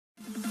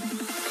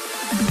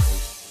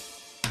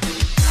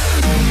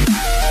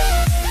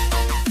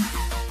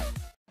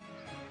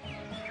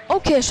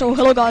Okay, so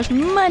hello guys,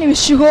 my name is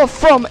Juho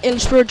from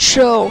Elsword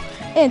Show,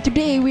 and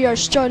today we are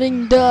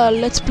starting the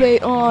Let's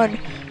Play on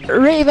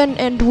Raven,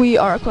 and we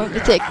are going to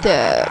take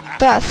the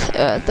path,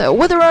 the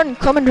veteran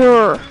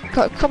commander,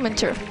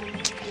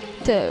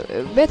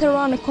 the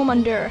veteran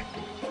commander.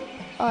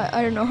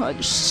 I don't know how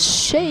to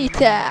say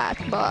that,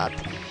 but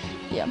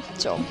yeah,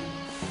 so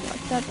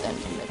like that, and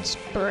let's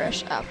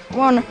press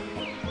F1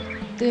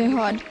 to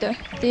hide the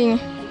thing,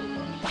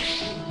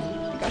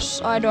 because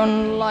I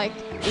don't like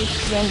it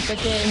when the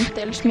game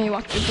tells me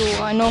what to do.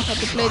 I know how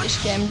to play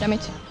this game, damn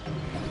it.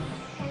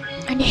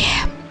 And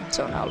yeah,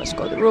 so now let's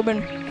go to Ruben.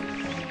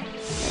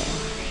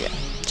 Yeah,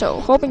 so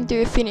hoping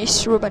to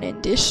finish Ruben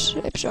in this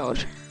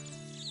episode.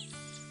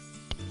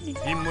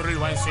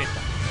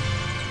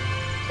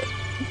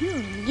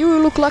 You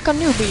look like a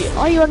newbie.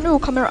 Are you a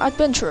newcomer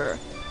adventurer?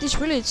 This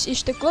village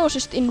is the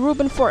closest in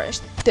Ruben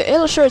Forest. The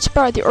Elsword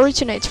party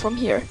originates from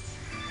here.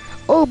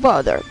 Oh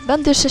bother,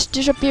 Bantus has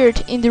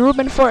disappeared in the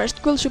Ruben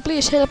Forest. Could you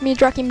please help me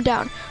track him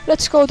down?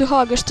 Let's go to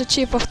Hagus, the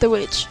chief of the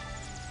village.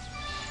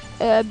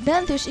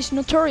 Bantus is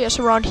notorious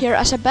around here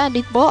as a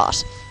bandit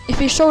boss. If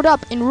he showed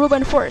up in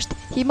Ruben Forest,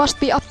 he must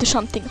be up to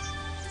something.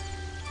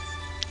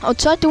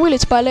 Outside the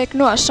village by Lake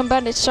Noah, some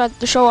bandits started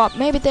to show up.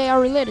 Maybe they are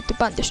related to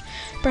Bantus.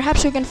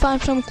 Perhaps we can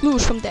find some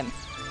clues from them.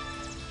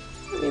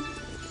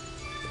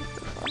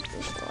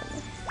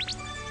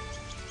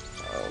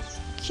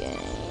 Okay.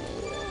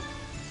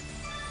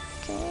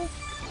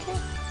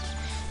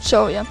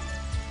 So yeah,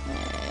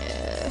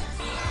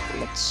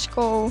 let's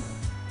go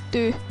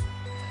to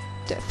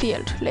the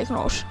field, Lake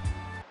Nose.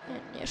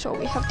 And yeah, so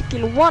we have to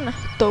kill one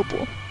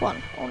Topu,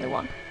 only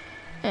one.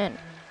 And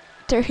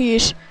there he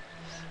is.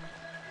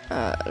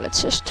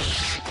 Let's just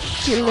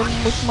kill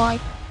him with my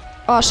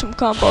awesome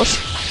combos.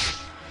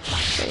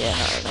 So yeah,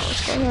 now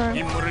let's go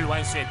here.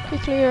 Be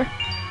clear.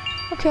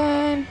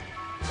 Okay.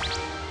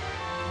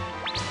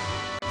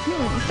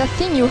 That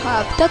thing you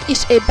have, that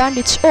is a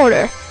bandit's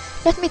order.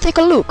 Let me take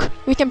a look.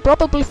 We can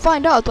probably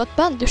find out what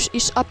Bantus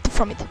is up to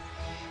from it.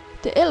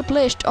 The L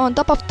placed on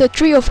top of the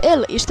tree of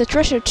L is the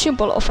treasured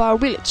symbol of our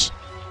village.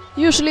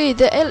 Usually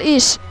the L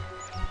is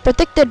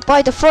protected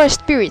by the forest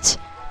spirits,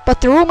 but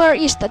the rumor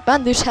is that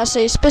Bantus has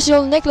a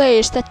special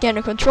necklace that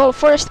can control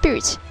forest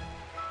spirits.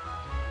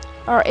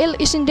 Our L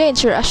is in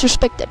danger as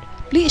suspected.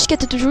 Please get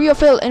to the tree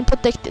of L and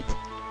protect it.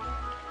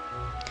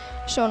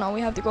 So now we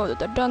have to go to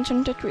the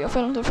dungeon, the tree of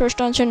L, the first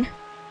dungeon.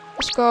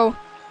 Let's go.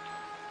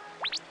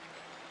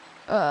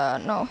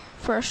 No.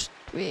 First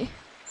we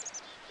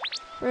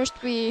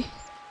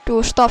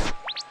do stuff.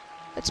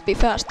 Let's be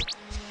fast.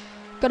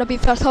 Gotta be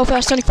fast. How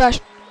fast? Sonic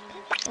fast.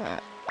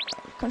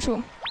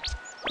 Consume.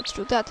 Let's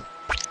do that.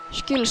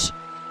 Skills.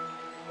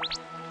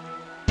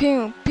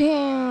 Pew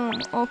pew.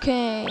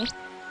 Okay.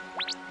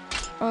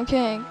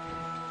 Okay.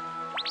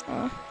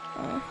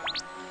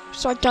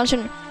 Start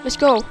dungeon. Let's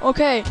go.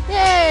 Okay.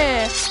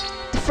 Yeah.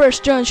 The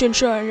first dungeon.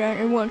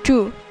 And 1,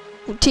 2,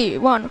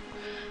 T1.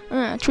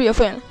 3 of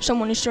L.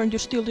 Someone is trying to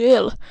steal the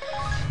L.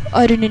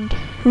 I didn't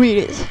read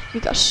it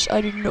because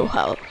I didn't know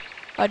how.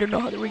 I don't know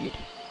how to read.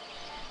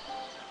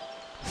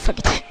 Fuck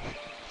it.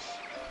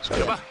 So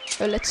yeah.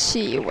 Let's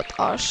see what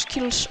our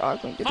skills are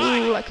going to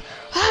do. Like,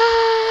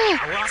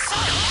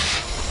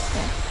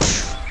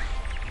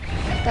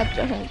 that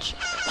doesn't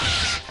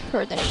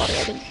hurt anybody,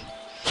 I think.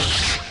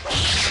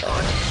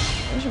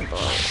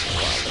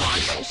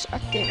 Is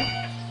active.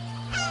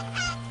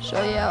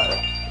 So yeah,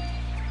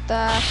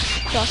 that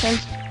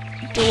doesn't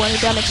do any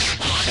damage,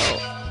 so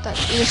that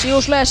is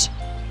useless.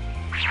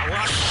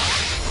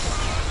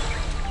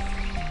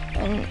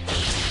 And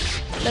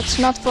let's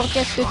not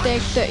forget to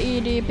take the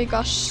ED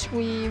because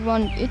we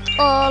want it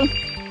all.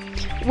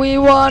 We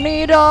want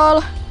it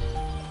all.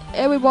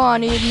 And we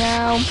want it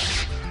now.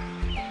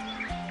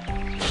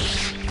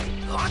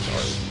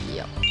 So,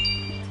 yeah.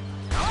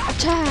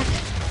 Attack!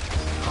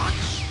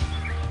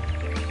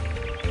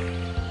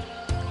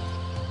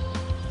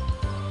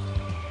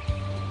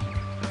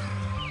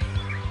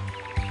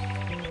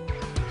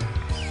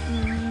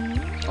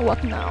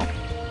 What now?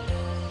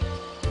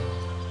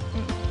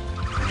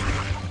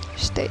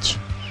 Stage.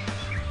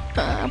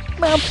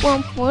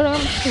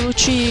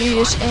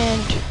 Cheese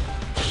and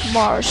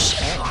Mars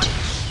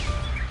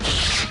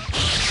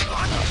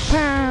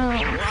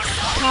and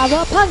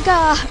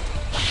Kawapanga.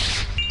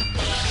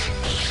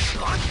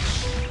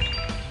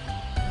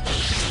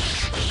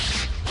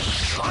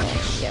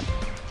 Yeah.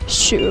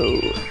 So.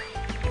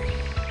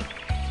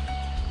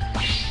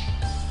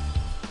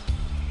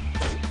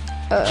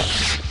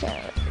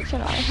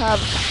 Can I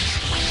have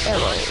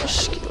aerial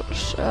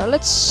skills?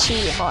 Let's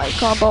see my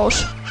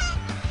combos.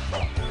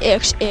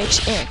 X,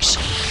 X, X.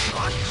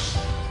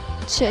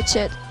 Z,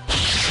 Z,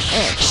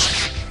 X.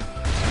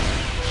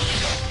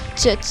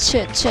 Z,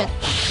 Z, Z,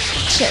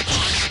 Z.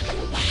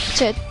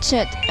 Z, Z,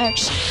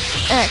 X,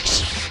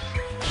 X.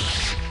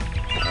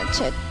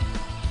 Z,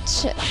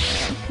 Z,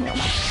 no.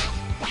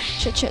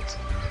 Z, Z.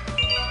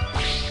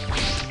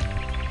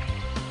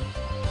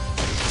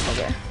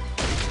 Okay.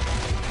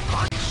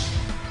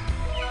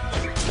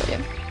 So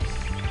yeah.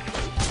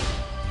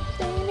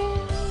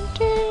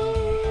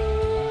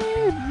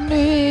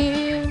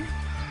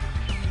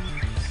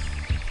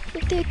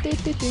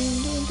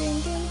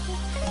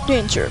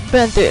 Danger,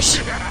 Bandus.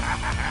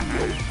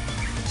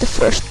 The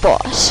first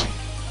boss.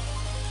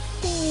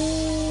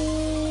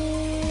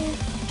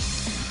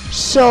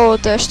 So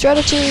the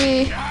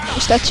strategy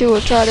is that you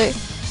will try to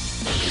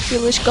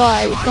kill this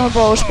guy with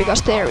combos,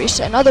 because there is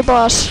another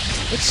boss.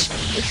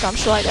 It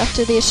comes right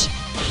after this.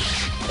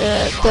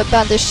 The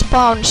bandit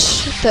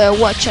spawns the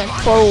watch and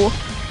foe,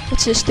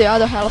 which is the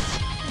other half.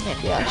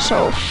 And yeah,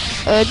 so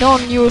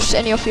don't use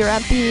any of your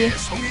MP.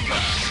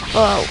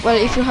 Well,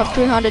 if you have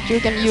 300, you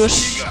can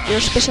use your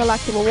special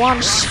active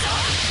once,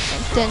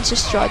 and then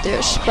just try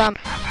to spam.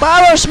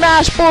 Power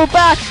smash, pull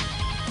back!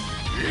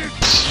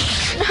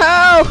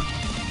 No!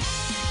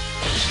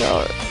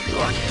 So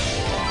yeah,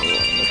 you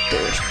need to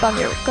spam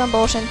your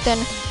combos, and then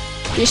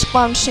he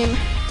spawns him.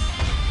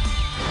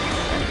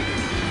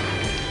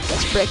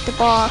 Let's break the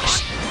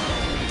box.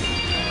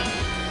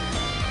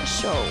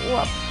 So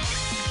what?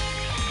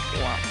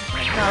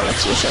 Now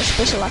let's use our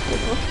special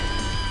active.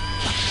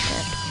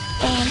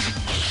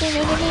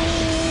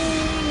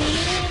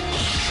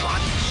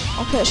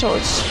 Okay, so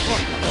it's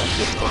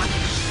 150.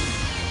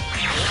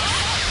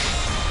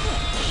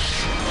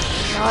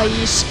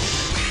 Nice.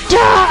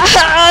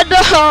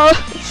 No.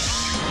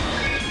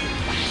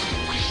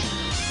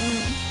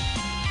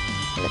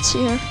 Let's see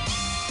here.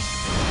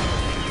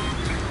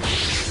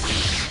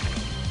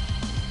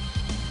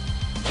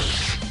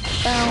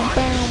 Bow,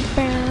 bow,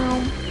 bow.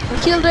 We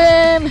killed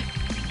him!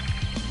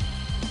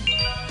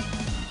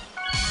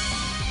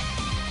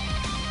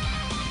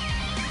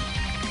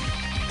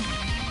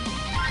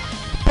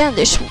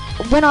 Bandits,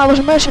 when I was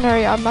a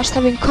mercenary, I must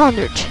have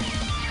encountered.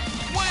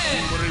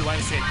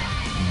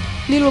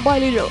 Little by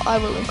little, I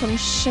will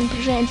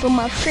concentrate for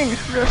my friend.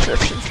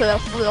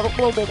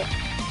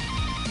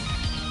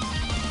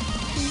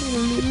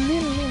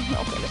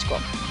 Okay, let's go.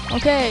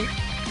 Okay.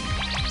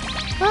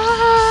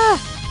 Ah!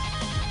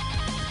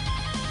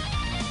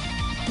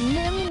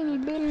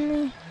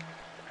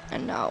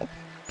 And now,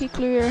 be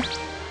clear.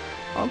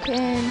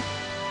 Okay.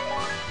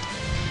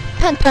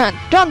 Pan,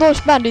 drown those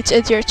bandits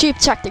and their cheap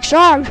tactics.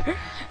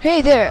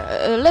 Hey there,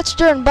 let's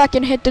turn back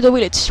and head to the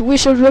village. We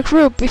should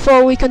regroup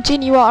before we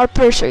continue our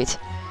pursuit.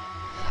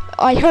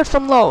 I heard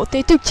from Low,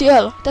 they took the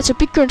L. That's a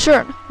big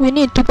concern. We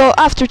need to go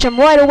after them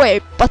right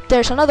away, but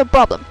there's another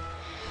problem.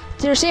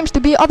 There seems to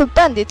be other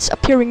bandits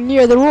appearing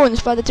near the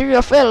ruins by the tree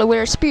of L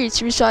where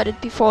spirits resided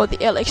before the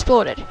L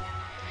exploded.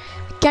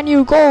 Can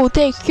you go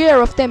take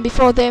care of them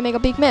before they make a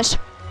big mess?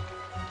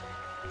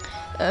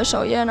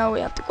 So yeah, now we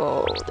have to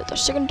go to the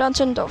second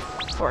dungeon, the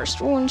first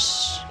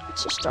ruins.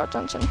 It's a start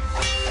dungeon.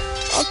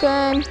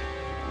 Okay,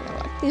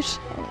 like this.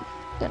 And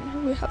then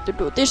we have to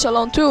do this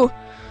alone too.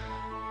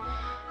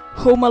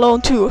 Home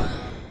Alone 2.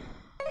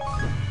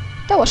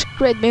 That was a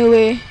great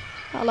movie.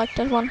 I like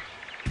that one.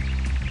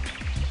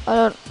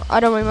 I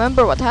don't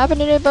remember what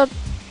happened in it, but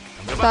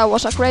that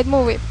was a great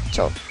movie.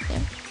 So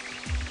yeah.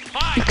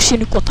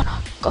 Yksin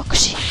kotona, 2.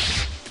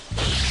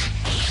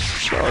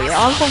 So yeah,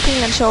 I'm from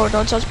Finland, so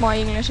don't judge my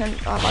English, and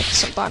I might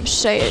sometimes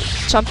say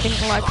something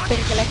like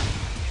perkele.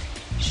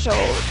 So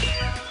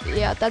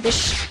yeah, that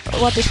is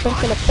what is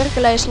perkele.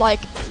 Perkele is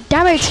like,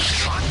 damn it!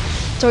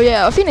 So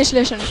yeah, a Finnish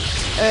lesson.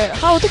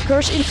 How to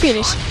curse in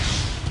Finnish.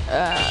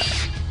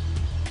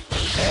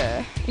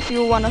 If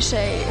you wanna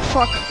say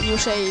fuck, you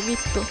say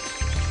vittu.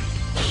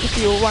 If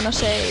you wanna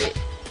say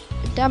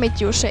damn it,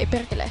 you say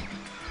perkele.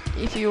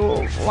 If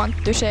you want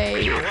to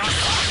say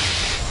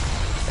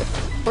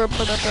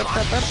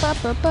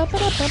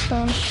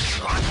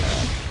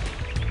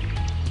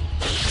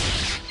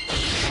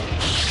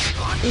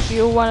if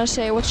you wanna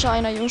say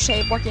vagina, you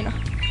say vagina.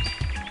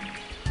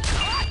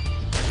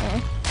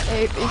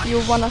 If you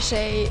wanna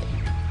say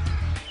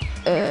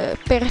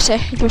perse,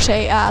 you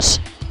say ass.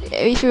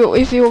 If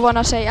you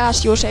wanna say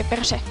ass, you say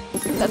perse.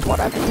 That's what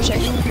I meant to say.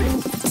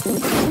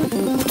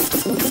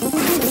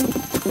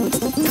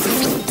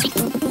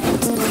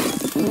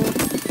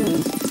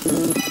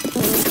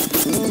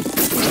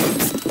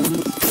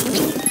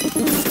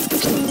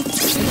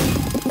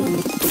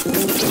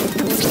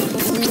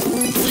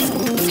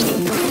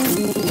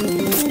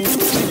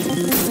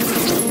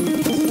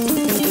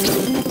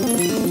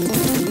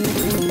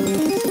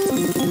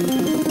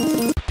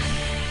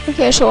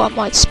 Okay, so I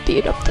might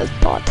speed up that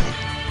part.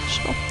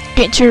 So,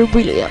 Danger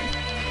William.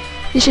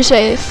 This is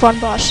a fun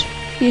boss.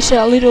 He's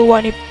a little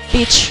whiny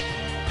bitch.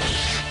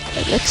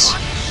 Let's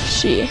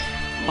see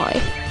my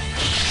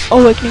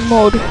awakening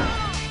mode.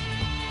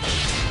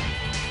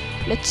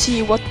 Let's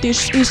see what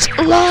this is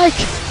like.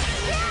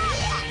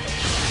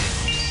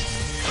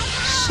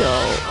 So,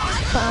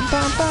 bam,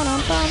 bam,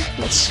 bam, bam.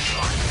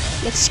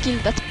 Let's kill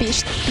that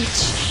beast,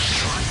 bitch.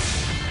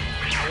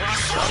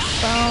 So,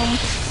 bam,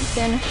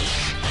 then.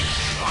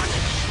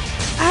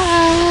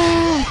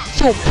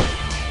 Thump.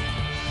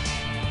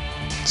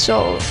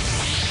 So,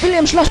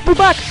 William slash pull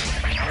back.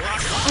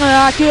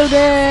 I killed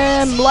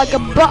him like a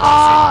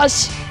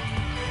boss.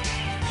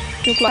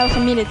 Took like a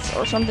minute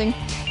or something.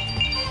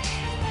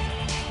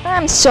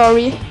 I'm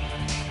sorry.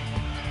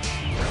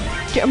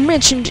 The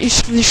mentioned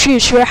is the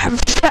future.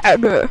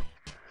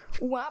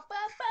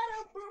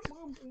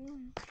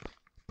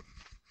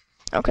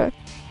 Okay.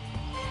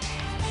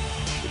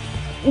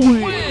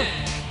 Ooh.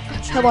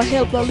 Have I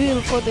helped a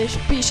little for this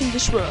peace in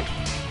this world?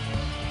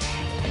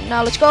 And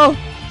now let's go.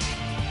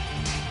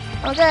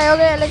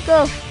 Okay, let's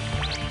go.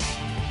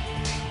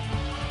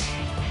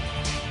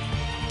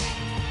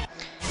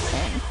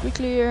 And we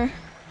clear.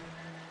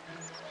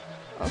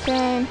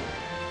 Okay.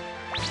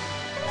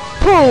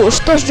 Pools,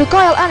 those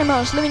Jogile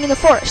animals living in the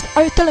forest.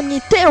 Are you telling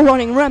me they're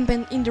running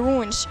rampant in the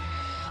ruins?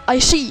 I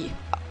see.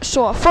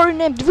 So a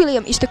foreigner named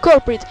William is the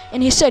culprit,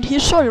 and he said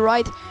he's sorry,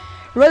 right?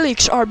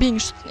 Relics are being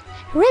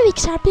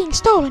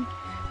stolen.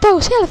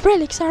 Those elf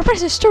relics are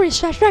precious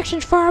tourist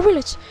attractions for our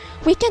village.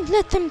 We can't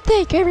let them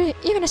take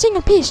even a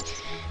single piece.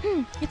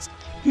 It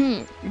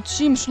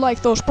seems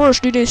like those birds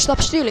didn't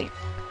stop stealing.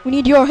 We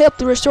need your help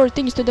to restore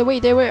things to the way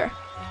they were.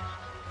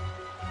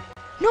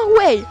 No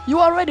way! You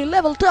already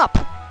leveled up!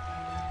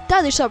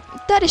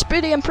 That is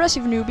pretty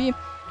impressive, newbie.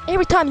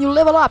 Every time you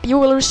level up, you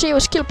will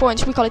receive skill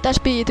points. We call it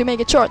SP to make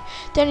it short.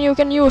 Then you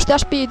can use the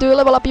SP to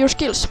level up your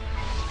skills.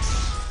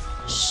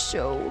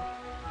 So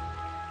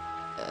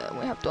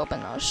we have to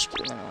open our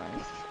skill menu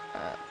and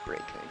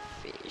breaking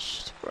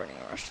fish, burning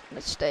rush.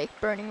 Let's take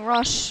burning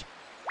rush.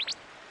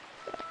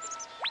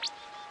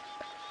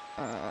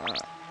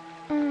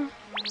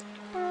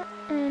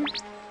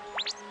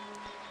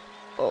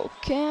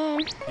 Okay.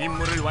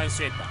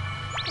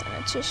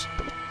 Let's just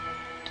put it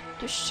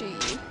to see.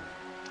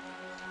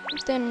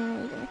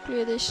 Then we're gonna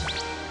clear this.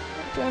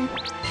 Okay.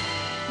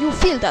 You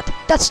feel that?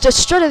 That's the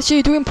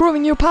strategy to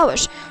improving your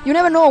powers. You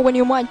never know when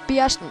you might be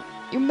asked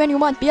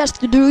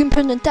to do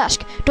important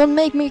task. Don't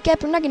make me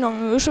keep nagging on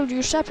you. You should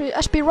use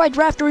SP right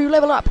after you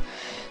level up.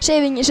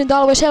 Saving isn't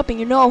always helping,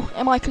 you know.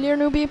 Am I clear,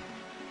 newbie?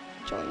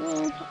 So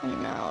yeah,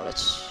 and now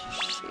let's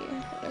see.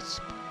 Let's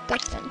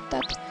put that and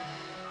that.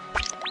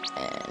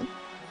 And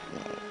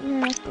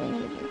we're not doing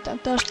anything.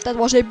 That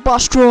was a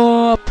boss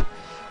drop.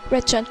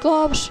 Red giant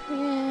gloves.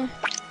 Yeah.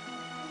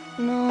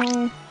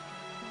 No.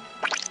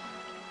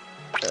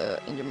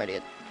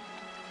 Intermediate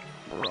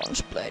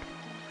bronze blade.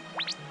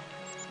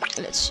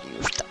 Let's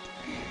use that.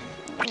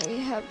 We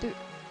have to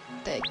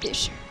take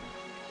this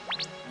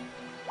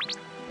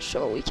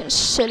so we can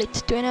sell it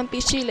to an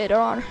NPC later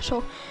on.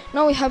 So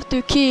now we have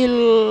to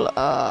kill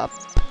 5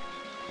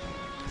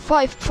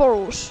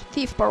 burrows,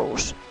 thief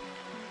burrows.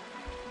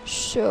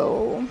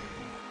 So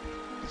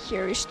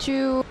here is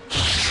 2,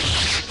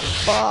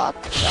 but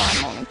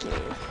I'm only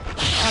kill.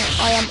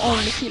 I am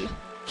only kill.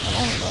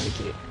 I'm only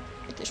kill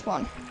with this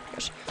one.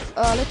 Yes.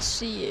 Let's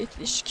see if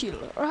this kill.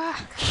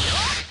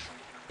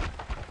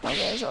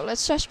 Okay, so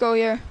let's just go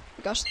here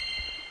because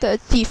the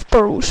thief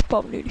burrow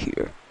spawned in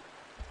here.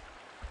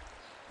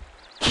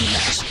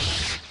 Nice.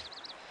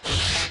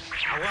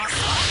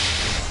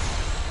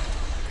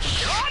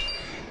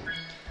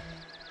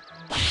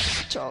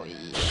 So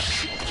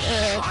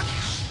yeah,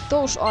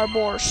 those are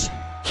boars.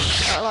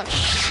 Like.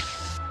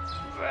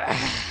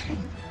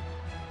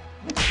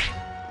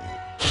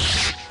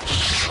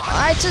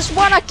 I just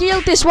wanna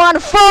kill this one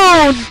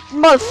phone,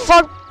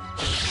 motherfucker.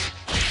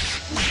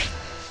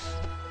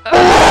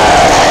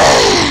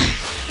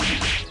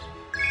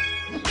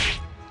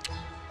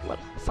 Well,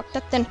 fuck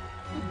that then.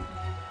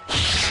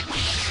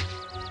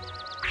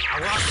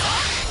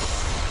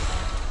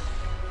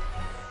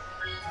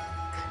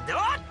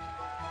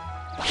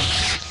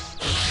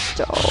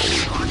 So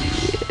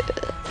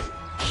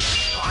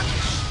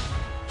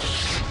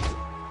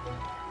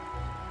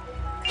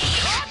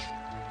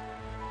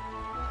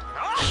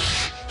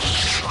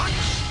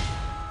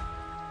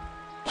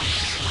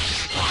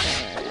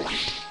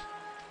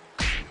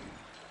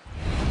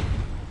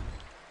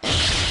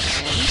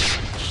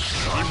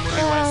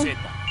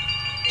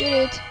did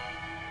it.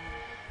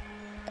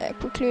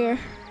 Quick clear.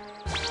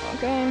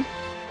 Okay.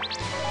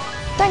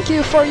 Thank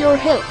you for your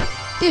help.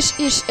 This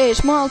is a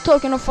small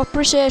token of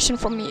appreciation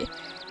from me.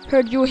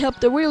 Heard you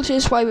helped the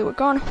wheelchairs while we were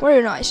gone.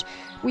 Very nice.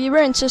 We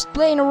weren't just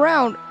playing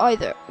around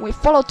either. We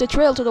followed the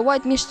trail to the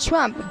White Mist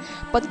Swamp,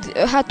 but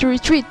had to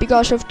retreat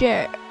because of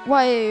the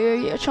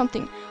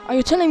something. Are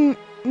you telling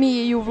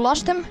me you've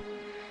lost them?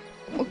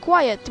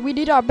 Quiet. We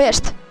did our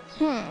best.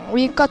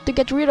 We got to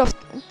get rid of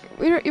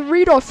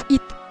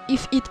it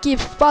if it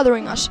keeps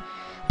bothering us.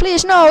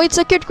 Please no, it's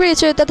a good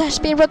creature that has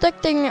been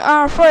protecting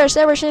our forest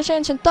ever since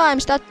ancient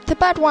times. That the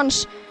bad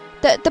ones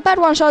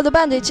are the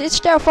bandits. It's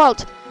their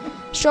fault.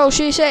 So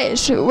she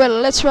says. Well,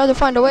 let's try to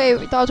find a way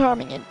without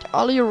harming it.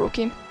 All you,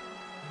 rookie.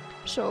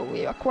 So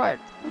we acquired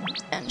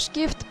and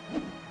gift.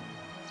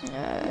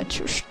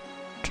 Choose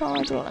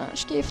title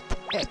and gift.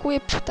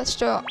 Equip. That's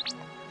the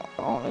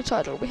only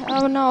title we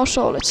have now.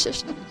 So let's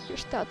just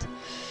use that.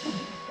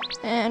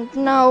 And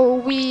now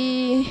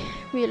we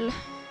will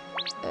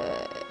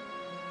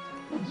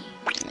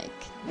make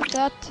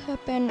that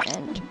happen,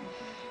 and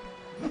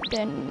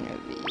then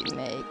we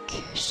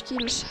make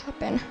skills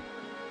happen.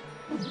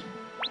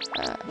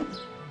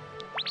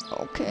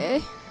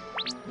 Okay.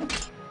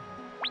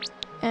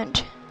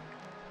 And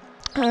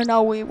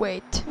now we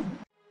wait.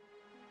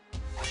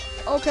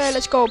 Okay,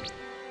 let's go.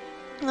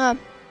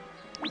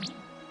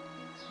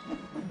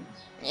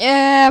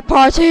 Yeah,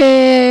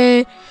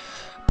 party!